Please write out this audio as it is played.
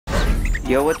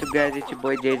Yo, what's up guys, it's your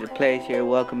boy JayzorPlays here.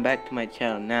 Welcome back to my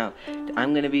channel. Now,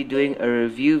 I'm going to be doing a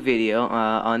review video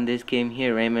on this game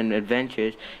here, Rayman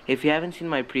Adventures. If you haven't seen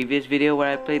my previous video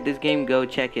where I played this game, go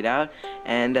check it out.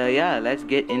 And yeah, let's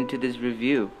get into this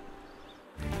review.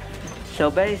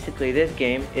 So basically this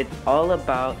game, it's all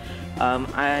about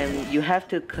you have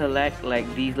to collect like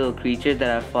these little creatures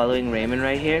that are following Rayman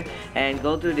right here, and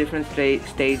go through different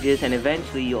stages, and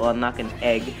eventually you'll unlock an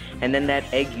egg, and then that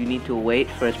egg you need to wait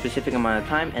for a specific amount of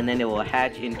time, and then it will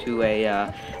hatch into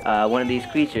a one of these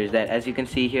creatures. That, as you can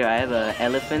see here, I have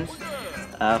elephants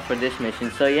for this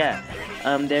mission. So yeah,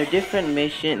 there are different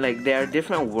there are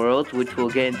different worlds which we'll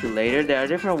get into later. There are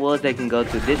different worlds they can go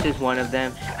to. This is one of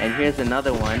them, and here's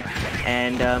another one.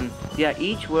 And yeah,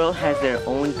 each world has their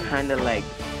own kind of like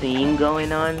theme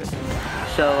going on.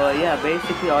 So yeah,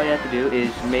 basically all you have to do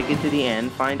is make it to the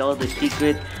end, find all the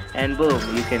secrets, and boom,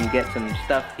 you can get some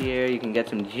stuff here. You can get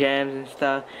some gems and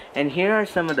stuff. And here are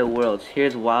some of the worlds.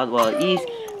 Here's Wild Wild East,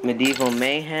 Medieval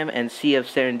Mayhem, and Sea of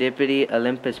Serendipity,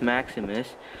 Olympus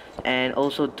Maximus, and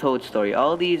also Toad Story.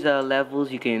 All these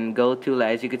levels you can go to.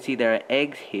 As you can see, there are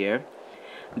eggs here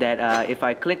that if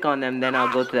I click on them, then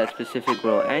I'll go to that specific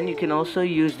world. And you can also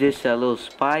use this little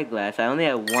spyglass. I only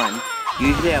have one.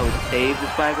 Usually I would save the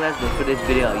spyglass, but for this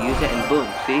video I'll use it, and boom,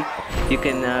 see? You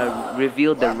can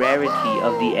reveal the rarity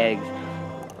of the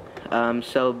eggs.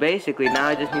 So basically now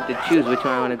I just need to choose which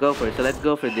one I want to go for. So let's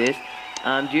go for this.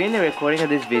 During the recording of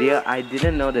this video, I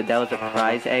didn't know that that was a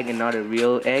prize egg and not a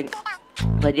real egg.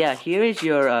 But yeah, here is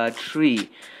your tree.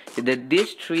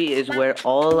 This tree is where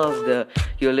all of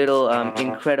your little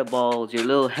Incredibles, your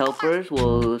little helpers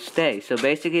will stay. So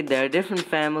basically there are different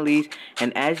families,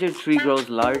 and as your tree grows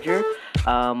larger,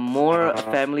 more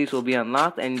families will be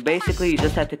unlocked, and basically you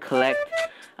just have to collect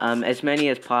as many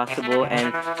as possible.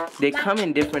 And they come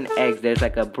in different eggs. There's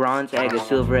like a bronze egg, a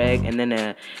silver egg, and then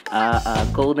a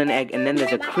golden egg, and then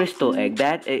there's a crystal egg.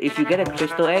 That, if you get a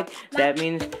crystal egg, that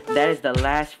means that is the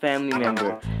last family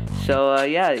member. So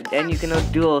yeah, and you can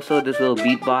do also this little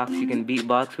beatbox. You can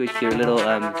beatbox with your little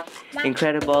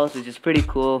Incredibles, which is pretty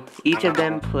cool. Each of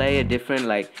them play a different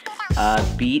like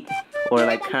beat, or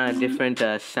like kind of different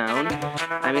sound.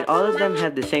 I mean, all of them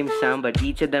have the same sound, but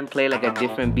each of them play like a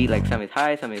different beat. Like some is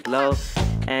high, some is low,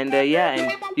 and yeah,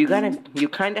 and you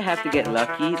kind of have to get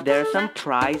lucky. There are some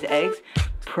prize eggs.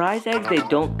 Prize eggs, they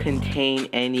don't contain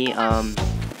any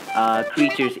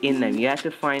creatures in them. You have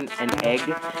to find an egg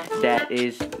that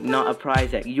is not a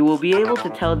prize egg. You will be able to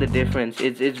tell the difference.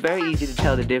 It's very easy to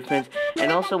tell the difference.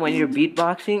 And also when you're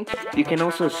beatboxing, you can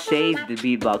also save the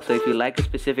beatbox. So if you like a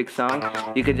specific song,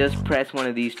 you can just press one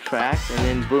of these tracks, and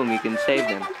then boom, you can save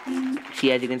them.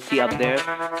 See, as you can see up there,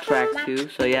 track 2.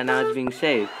 So yeah, now it's being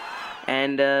saved.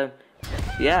 And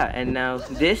yeah, and now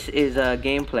this is a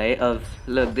gameplay of,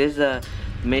 look, this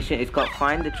mission is called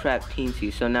Find the Trap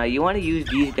Teensy. So now you want to use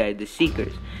these guys, the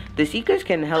Seekers. The Seekers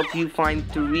can help you find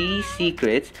 3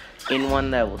 secrets in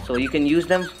one level. So you can use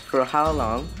them for how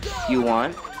long you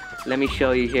want. Let me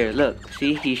show you here. Look,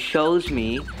 see, he shows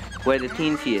me where the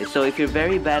Teensy is. So if you're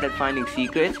very bad at finding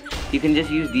secrets, you can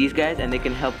just use these guys and they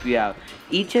can help you out.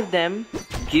 Each of them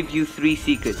give you 3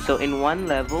 secrets. So in one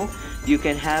level, you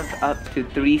can have up to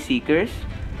 3 Seekers.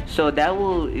 So they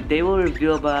will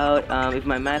reveal about, if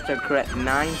my maths are correct,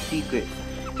 9 secrets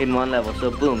in one level.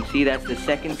 So boom, see, that's the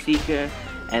second seeker,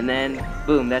 and then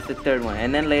boom, that's the third one.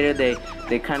 And then later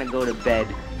they kind of go to bed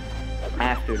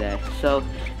after that. So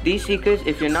these secrets,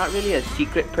 if you're not really a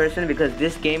secret person, because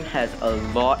this game has a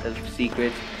lot of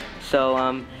secrets.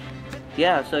 So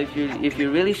yeah, so if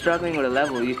you're really struggling with a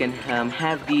level, you can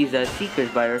have these seekers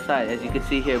by your side. As you can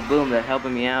see here, boom, they're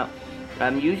helping me out.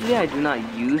 Usually I do not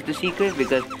use the secrets,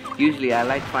 because usually I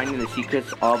like finding the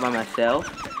secrets all by myself.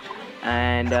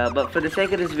 And but for the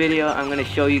sake of this video, I'm gonna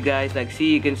show you guys. Like,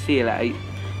 see, you can see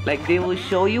like they will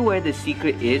show you where the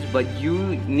secret is, but you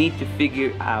need to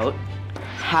figure out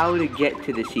how to get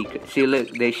to the secret. See,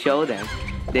 look, they show them.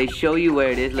 They show you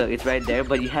where it is. Look, it's right there,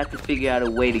 but you have to figure out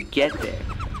a way to get there.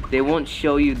 They won't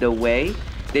show you the way.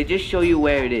 They just show you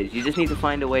where it is. You just need to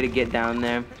find a way to get down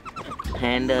there.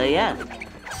 And yeah.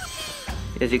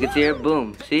 As you can see here,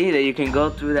 boom. See that you can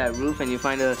go through that roof and you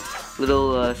find a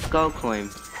little skull coin.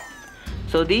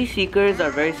 So these seekers are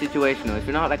very situational. If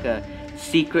you're not like a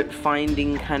secret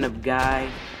finding kind of guy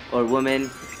or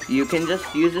woman, you can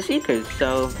just use the seekers.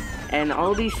 So, and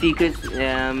all these secrets,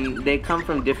 they come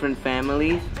from different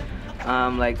families.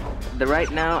 Like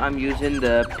right now I'm using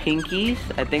the Pinkies.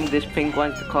 I think this pink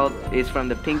one is from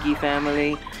the Pinky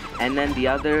family, and then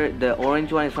the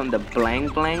orange one is from the Blang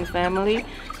Blang family.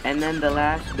 And then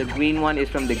the green one is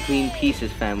from the Green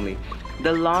Pieces family.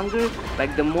 the longer,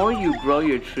 like the more you grow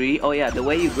your tree. Oh yeah, the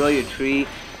way you grow your tree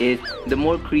is the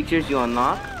more creatures you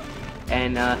unlock,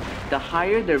 and the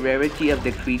higher the rarity of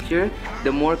the creature,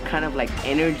 the more kind of like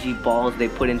energy balls they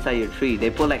put inside your tree. They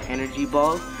put like energy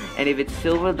balls, and if it's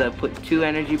silver, they'll put 2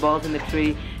 energy balls in the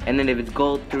tree, and then if it's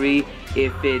gold, 3.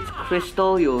 If it's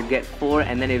crystal, you'll get 4,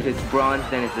 and then if it's bronze,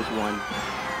 then it's just 1.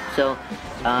 So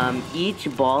each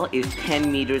ball is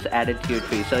 10 meters added to your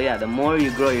tree. So yeah, the more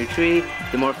you grow your tree,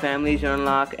 the more families you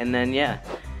unlock, and then yeah.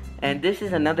 And this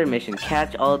is another mission,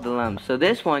 catch all the lumps. So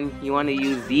this one, you want to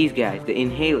use these guys, the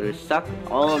inhalers. Suck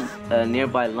all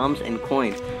nearby lumps and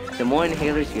coins. The more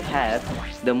inhalers you have,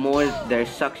 the more their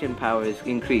suction power is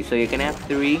increased. So you can have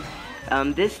 3.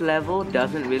 This level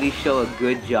doesn't really show a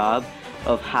good job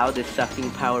of how the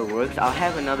sucking power works. I'll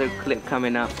have another clip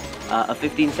coming up, a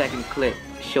 15-second clip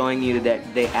showing you that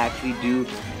they actually do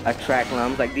attract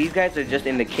lumps. Like these guys are just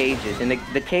in the cages. In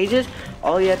the cages,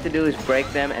 all you have to do is break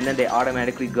them, and then they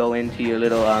automatically go into your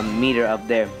little meter up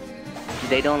there.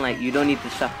 They don't you don't need to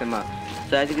suck them up.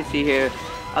 So as you can see here,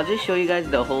 I'll just show you guys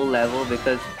the whole level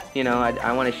because, you know,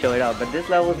 I want to show it out. But this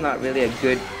level is not really a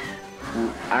good,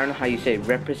 I don't know how you say,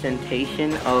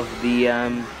 representation of the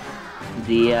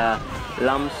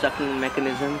lump sucking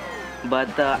mechanism.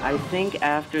 But I think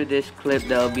after this clip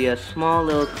there'll be a small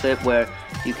little clip where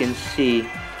you can see,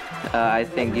 I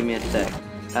think, give me a sec.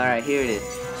 Alright, here it is.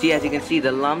 See, as you can see,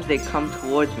 the lumps, they come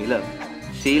towards me. Look.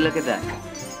 See, look at that.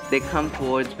 They come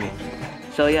towards me.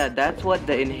 So yeah, that's what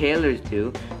the inhalers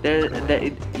do.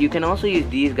 You can also use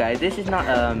these guys. This is not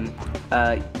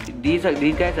these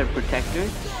guys are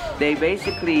protectors. They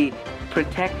basically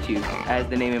protect you, as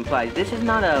the name implies. This is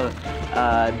not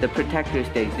the protector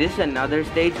stage. This is another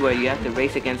stage where you have to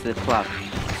race against the clock.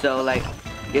 So like,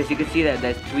 as you can see that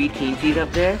there's 3 teensies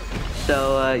up there.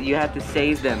 So you have to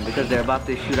save them because they're about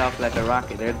to shoot off like a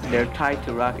rocket. They're tied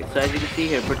to rockets. So as you can see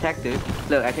here, protectors.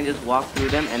 Look, I can just walk through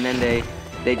them, and then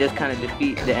they just kind of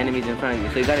defeat the enemies in front of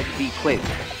you. So you gotta be quick.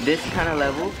 This kind of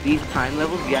level, these time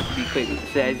levels, you have to be quick.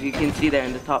 So as you can see there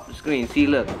in the top of the screen, see,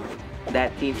 look,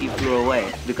 that teensy flew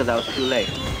away because I was too late.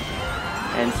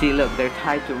 And see, look, they're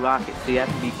tied to rockets, so you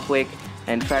have to be quick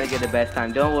and try to get the best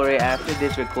time. Don't worry, after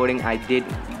this recording, I did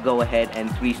go ahead and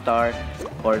 3-star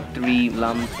or 3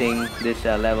 lump thing this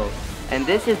level. And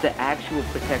this is the actual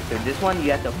protector. This one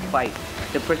you have to fight.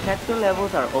 The protector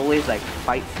levels are always like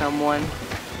fight someone,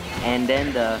 and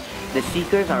then the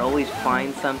seekers are always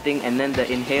find something, and then the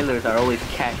inhalers are always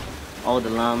catch all the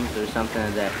lumps or something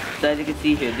like that. So as you can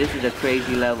see here, this is a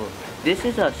crazy level. This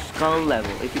is a skull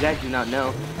level. If you guys do not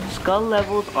know, skull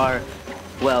levels are,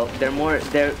 well,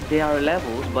 they are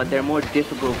levels, but they're more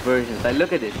difficult versions. Like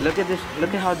look at this, look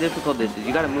at how difficult this is.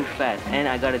 You gotta move fast. And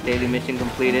I got a daily mission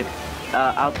completed.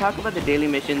 I'll talk about the daily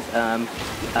missions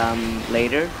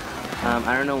later.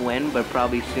 I don't know when, but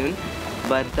probably soon.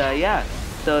 But yeah,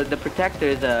 so the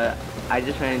protectors, I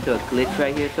just ran into a glitch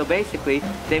right here. So basically,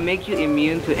 they make you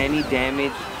immune to any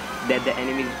damage that the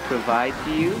enemies provide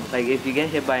to you. Like if you get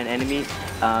hit by an enemy,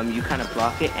 you kind of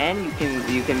block it, and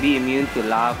you can be immune to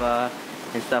lava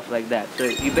and stuff like that. So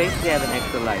you basically have an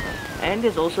extra life. And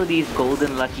there's also these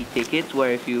golden lucky tickets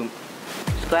where if you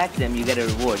scratch them, you get a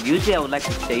reward. Usually I would like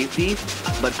to save these,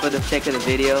 but for the sake of the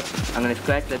video, I'm gonna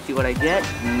scratch. Let's see what I get.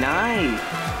 Nice.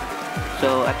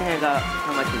 So I think I got,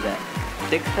 how much is that?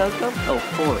 6 telescopes? Oh,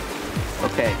 4.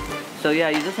 Okay. So yeah,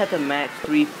 you just have to match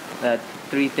 3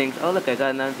 things. Oh look, I got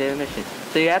another daily mission.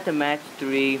 So you have to match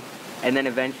 3, and then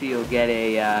eventually you'll get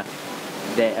a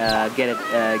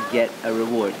get a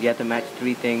reward. You have to match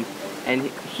 3 things. And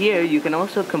here you can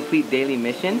also complete daily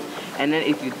missions, and then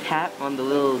if you tap on the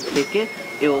little ticket,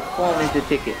 it will form into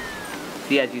tickets.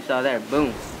 See, as you saw there,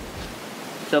 boom.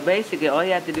 So basically all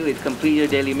you have to do is complete your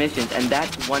daily missions, and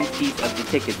that's 1 piece of the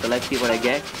ticket. So let's see what I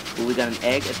get. Well, we got an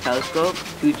egg, a telescope,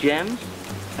 2 gems,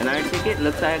 another ticket.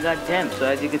 Looks like I got gems. So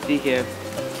as you can see here,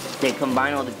 they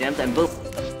combine all the gems and boom.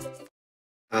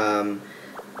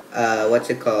 What's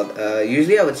it called?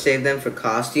 Usually I would save them for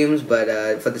costumes, but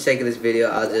for the sake of this video,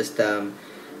 I'll just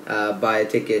buy a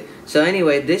ticket. So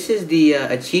anyway, this is the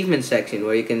achievement section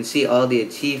where you can see all the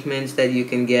achievements that you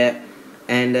can get.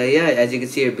 And yeah, as you can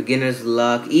see here, beginner's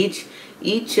luck. Each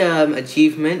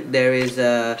achievement, there is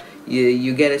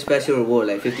you get a special reward,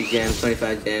 like 50 gems,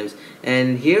 25 gems.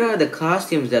 And here are the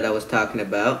costumes that I was talking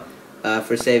about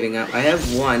for saving up. I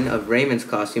have one of Rayman's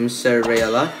costumes, Sir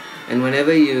Rayala. And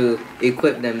whenever you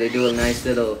equip them, they do a nice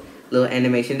little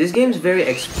animation. This game's very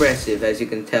expressive, as you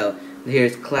can tell.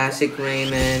 Here's Classic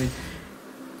Rayman.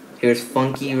 Here's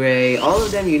Funky Ray. All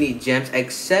of them you need gems,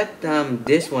 except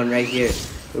this one right here.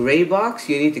 Raybox,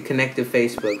 you need to connect to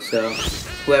Facebook. So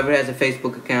whoever has a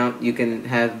Facebook account, you can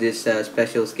have this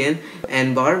special skin.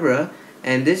 And Barbara,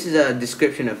 and this is a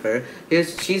description of her.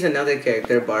 She's another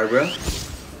character, Barbara.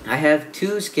 I have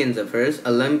 2 skins of hers,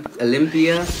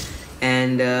 Olympia,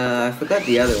 and I forgot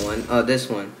the other one. Oh, this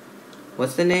one.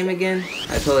 What's the name again?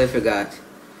 I totally forgot.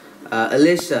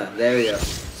 Alyssa, there we go.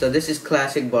 So this is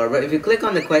classic Barbara. If you click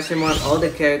on the question mark, all the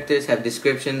characters have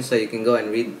descriptions, so you can go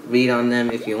and read on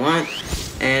them if you want.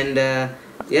 And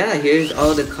yeah, here's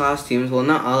all the costumes. Well,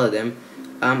 not all of them.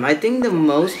 I think the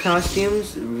most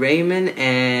costumes, Rayman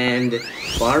and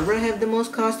Barbara have the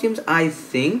most costumes, I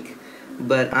think.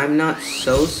 But I'm not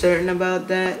so certain about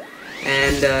that.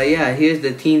 And yeah, here's the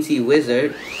Teensy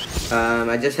Wizard.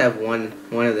 I just have one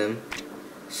of them.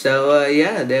 So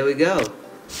yeah, there we go.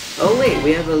 Oh wait,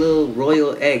 we have a little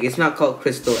royal egg. It's not called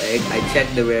crystal egg. I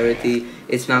checked the rarity.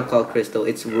 It's not called crystal.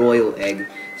 It's royal egg.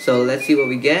 So let's see what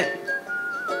we get.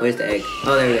 Where's the egg?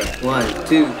 Oh, there we go. 1,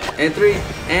 2, and 3.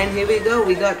 And here we go.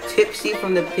 We got Tipsy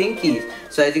from the Pinkies.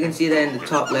 So as you can see that in the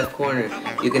top left corner,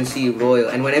 you can see Royal.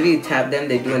 And whenever you tap them,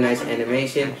 they do a nice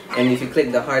animation. And if you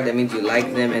click the heart, that means you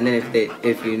like them. And then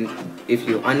if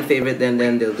you unfavorite them,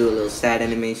 then they'll do a little sad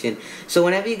animation. So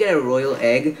whenever you get a royal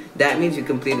egg, that means you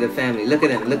completed a family. Look at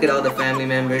them. Look at all the family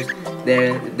members.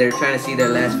 They're trying to see their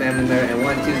last family member. And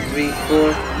 1, 2, 3,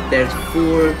 4. There's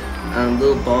 4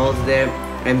 little balls there.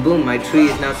 And boom, my tree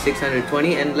is now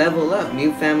 620 and level up.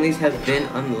 New families have been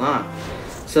unlocked.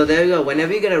 So there you go.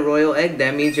 Whenever you get a royal egg,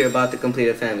 that means you're about to complete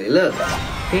a family. Look,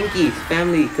 Pinkies,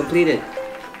 family completed.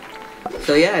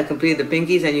 So yeah, I completed the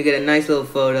Pinkies, and you get a nice little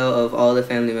photo of all the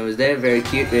family members there. Very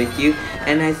cute, very cute.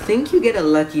 And I think you get a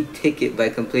lucky ticket by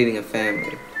completing a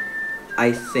family.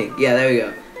 I think. Yeah, there we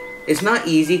go. It's not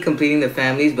easy completing the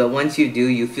families, but once you do,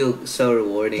 you feel so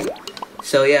rewarding.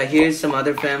 So yeah, here's some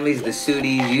other families, the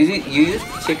Sooties. You use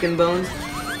chicken bones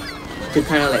to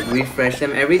kind of like refresh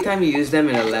them. Every time you use them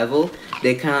in a level,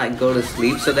 they kind of like go to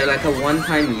sleep. So they're like a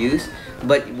one-time use.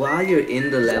 But while you're in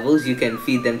the levels, you can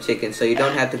feed them chicken. So you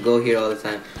don't have to go here all the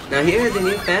time. Now here are the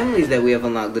new families that we have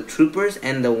unlocked. The Troopers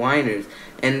and the Whiners.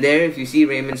 And there, if you see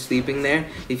Rayman sleeping there,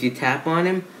 if you tap on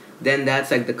him, then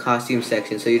that's like the costume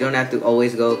section. So you don't have to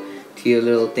always go to your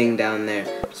little thing down there.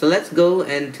 So let's go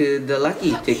into the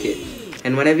lucky ticket.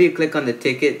 And whenever you click on the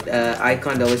ticket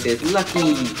icon, it always says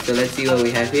lucky. So let's see what we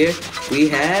have here. We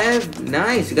have,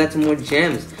 nice, we got some more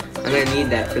gems. I'm gonna need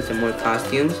that for some more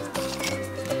costumes.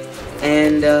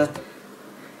 And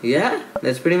yeah,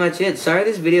 that's pretty much it. Sorry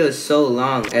this video is so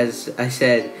long, as I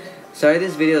said. Sorry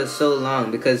this video is so long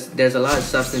because there's a lot of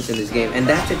substance in this game. And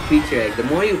that's a creature egg. The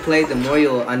more you play, the more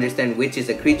you'll understand which is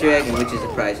a creature egg and which is a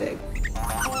prize egg.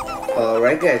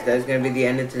 Alright guys, that's gonna be the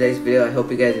end of today's video. I hope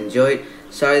you guys enjoyed.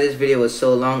 Sorry this video was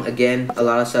so long. Again, a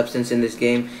lot of substance in this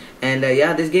game. And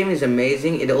yeah, this game is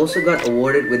amazing. It also got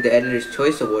awarded with the Editor's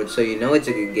Choice Award, so you know it's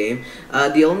a good game.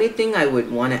 The only thing I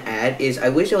would want to add is I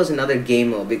wish there was another game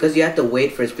mode, because you have to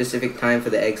wait for a specific time for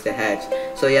the eggs to hatch.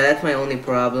 So yeah, that's my only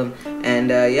problem. And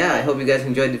yeah, I hope you guys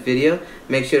enjoyed the video.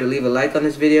 Make sure to leave a like on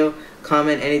this video,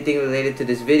 comment anything related to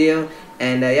this video,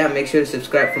 and yeah, make sure to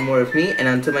subscribe for more of me. And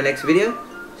until my next video,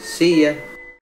 see ya.